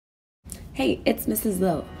Hey, it's Mrs.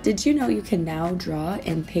 Lill. Did you know you can now draw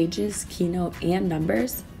in Pages, Keynote, and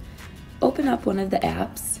Numbers? Open up one of the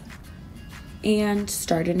apps and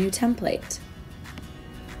start a new template.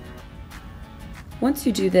 Once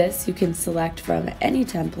you do this, you can select from any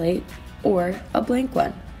template or a blank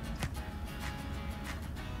one.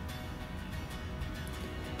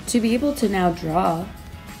 To be able to now draw,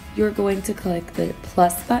 you're going to click the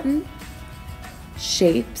plus button,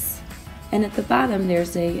 Shapes, and at the bottom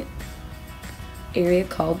there's a area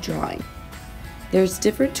called Drawing. There's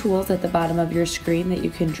different tools at the bottom of your screen that you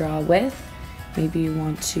can draw with. Maybe you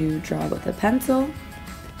want to draw with a pencil,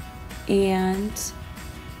 and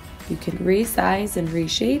you can resize and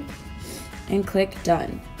reshape and click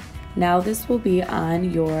Done. Now this will be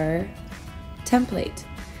on your template.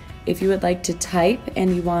 If you would like to type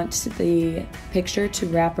and you want the picture to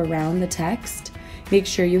wrap around the text, make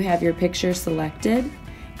sure you have your picture selected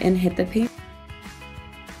and hit the paint